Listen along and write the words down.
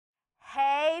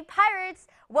Pirates,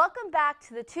 welcome back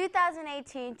to the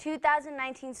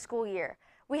 2018-2019 school year.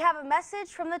 We have a message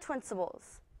from the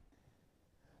Twinsibles.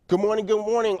 Good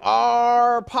morning,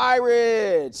 our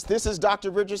Pirates. This is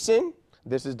Dr. Richardson.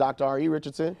 This is Dr. R.E.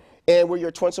 Richardson. And we're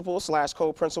your Twinsibles /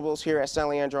 co-principals here at San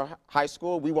Leandro High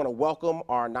School. We want to welcome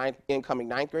our incoming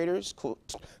ninth graders,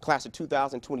 class of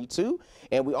 2022.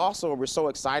 And we're so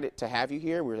excited to have you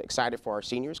here. We're excited for our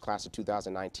seniors, class of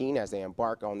 2019, as they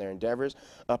embark on their endeavors,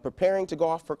 preparing to go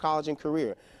off for college and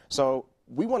career. So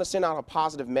we want to send out a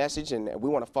positive message, and we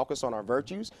want to focus on our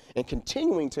virtues and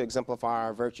continuing to exemplify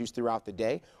our virtues throughout the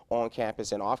day, on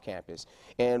campus and off campus.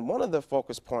 And one of the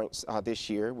focus points this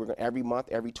year, every month,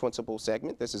 every Twinsable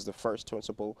segment, this is the first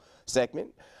Twinsable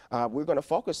segment, we're going to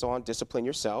focus on discipline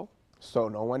yourself. So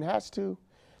no one has to.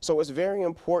 So it's very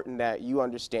important that you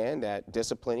understand that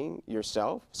disciplining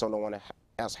yourself, so no one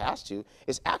else has to,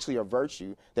 is actually a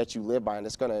virtue that you live by, and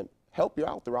it's going to help you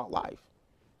out throughout life.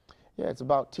 Yeah, it's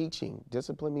about teaching.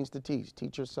 Discipline means to teach.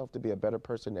 Teach yourself to be a better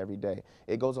person every day.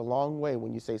 It goes a long way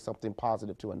when you say something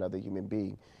positive to another human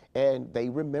being. And they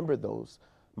remember those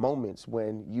moments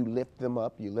when you lift them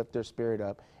up, you lift their spirit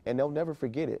up, and they'll never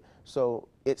forget it. So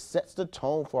it sets the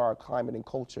tone for our climate and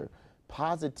culture.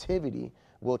 Positivity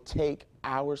will take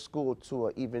our school to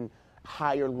an even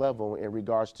higher level in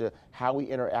regards to how we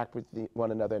interact with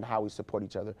one another and how we support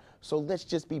each other. So let's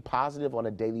just be positive on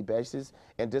a daily basis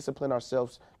and discipline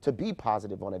ourselves to be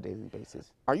positive on a daily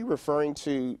basis. Are you referring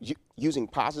to using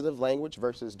positive language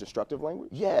versus destructive language?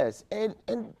 Yes, and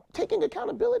taking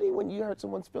accountability when you hurt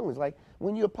someone's feelings. Like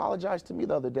when you apologized to me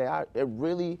the other day, it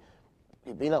really,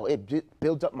 it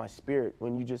built up my spirit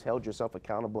when you just held yourself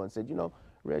accountable and said,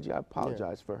 Reggie, I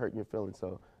apologize for hurting your feelings,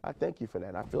 so I thank you for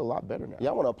that. I feel a lot better now. Yeah,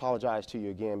 I want to apologize to you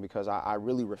again because I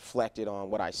really reflected on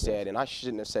what I said, and I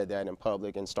shouldn't have said that in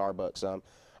public in Starbucks.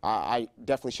 I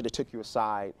definitely should have took you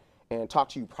aside and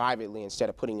talked to you privately instead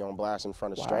of putting you on blast in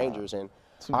front of strangers. And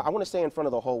I want to say in front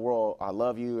of the whole world, I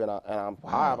love you, and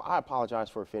I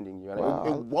apologize for offending you, and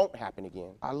it won't happen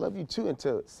again. I love you too, and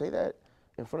to say that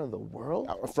in front of the world?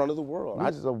 In front of the world.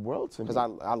 Means the world to me.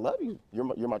 Because I love you.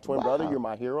 You're my twin brother. You're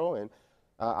my hero, and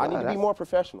I need to be more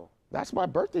professional. That's my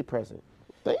birthday present.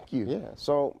 Thank you. Yeah.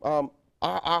 So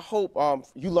I hope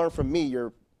you learn from me,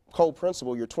 your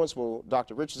co-principal, your Twinsable,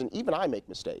 Dr. Richardson. Even I make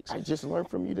mistakes. I just learned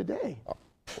from you today.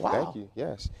 Wow. Thank you.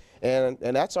 Yes. And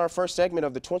that's our first segment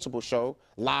of the Twinsable Show,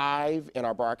 live in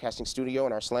our broadcasting studio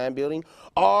in our Slam building.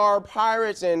 Our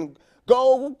Pirates, and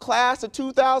go class of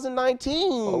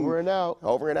 2019. Over and out.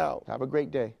 Over and out. Have a great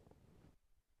day.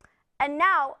 And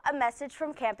now, a message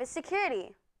from campus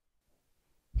security.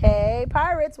 Hey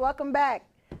Pirates, welcome back.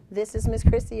 This is Miss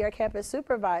Christie, your campus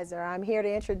supervisor. I'm here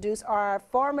to introduce our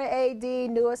former AD,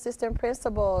 new assistant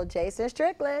principal, Jason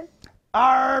Strickland.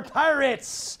 Our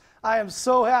Pirates! I am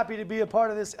so happy to be a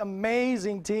part of this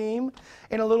amazing team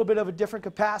in a little bit of a different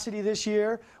capacity this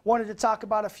year. Wanted to talk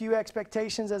about a few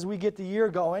expectations as we get the year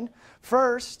going.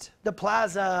 First, the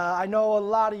Plaza. I know a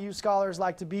lot of you scholars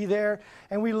like to be there,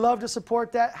 and we love to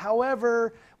support that.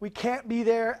 However, we can't be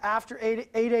there after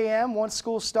 8 a.m. once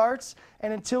school starts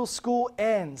and until school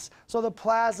ends. So the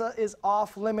Plaza is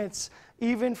off limits.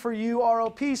 Even for you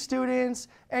ROP students,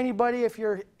 anybody, if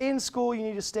you're in school, you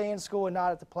need to stay in school and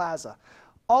not at the Plaza.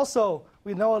 Also,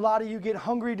 we know a lot of you get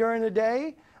hungry during the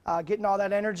day, getting all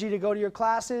that energy to go to your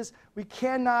classes. We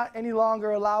cannot any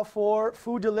longer allow for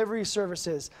food delivery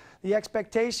services. The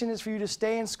expectation is for you to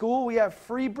stay in school. We have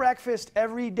free breakfast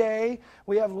every day.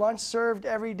 We have lunch served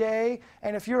every day.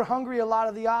 And if you're hungry, a lot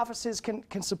of the offices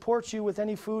can support you with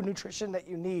any food nutrition that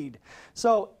you need.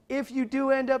 So if you do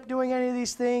end up doing any of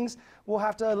these things, we'll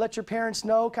have to let your parents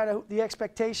know kind of the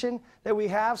expectation that we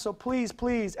have. So please,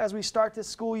 please, as we start this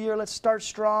school year, let's start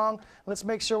strong. Let's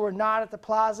make sure we're not at the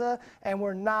Plaza and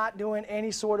we're not doing any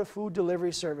sort of food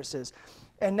delivery services.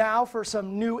 And now for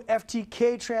some new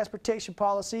FTK transportation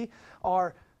policy,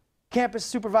 our campus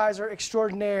supervisor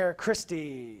extraordinaire,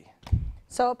 Christy.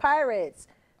 So Pirates,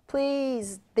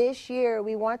 please, this year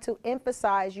we want to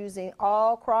emphasize using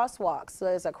all crosswalks. So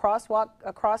there's a crosswalk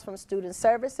across from Student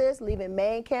Services, leaving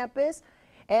main campus,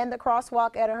 and the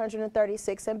crosswalk at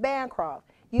 136 in Bancroft.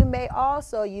 You may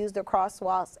also use the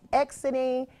crosswalks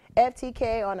exiting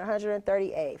FTK on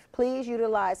 138th. Please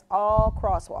utilize all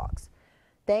crosswalks.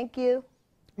 Thank you.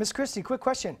 Miss Christie, quick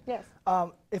question. Yes.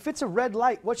 If it's a red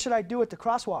light, what should I do at the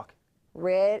crosswalk?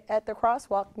 Red at the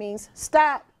crosswalk means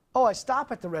stop. Oh, I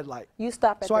stop at the red light. You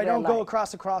stop at so the I red don't light. go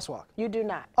across the crosswalk. You do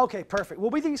not. Okay, perfect. Will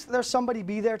there's somebody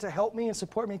be there to help me and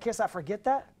support me in case I forget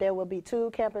that? There will be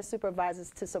 2 campus supervisors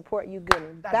to support you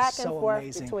getting That back is and so forth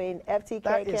amazing. between FTK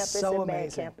That is campus so and main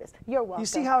amazing. campus. You're welcome. You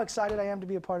see how excited I am to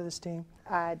be a part of this team?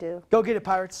 I do. Go get it,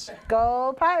 Pirates.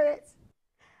 Go Pirates.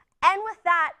 And with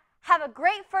that, have a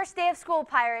great first day of school,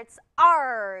 Pirates.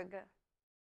 Arg!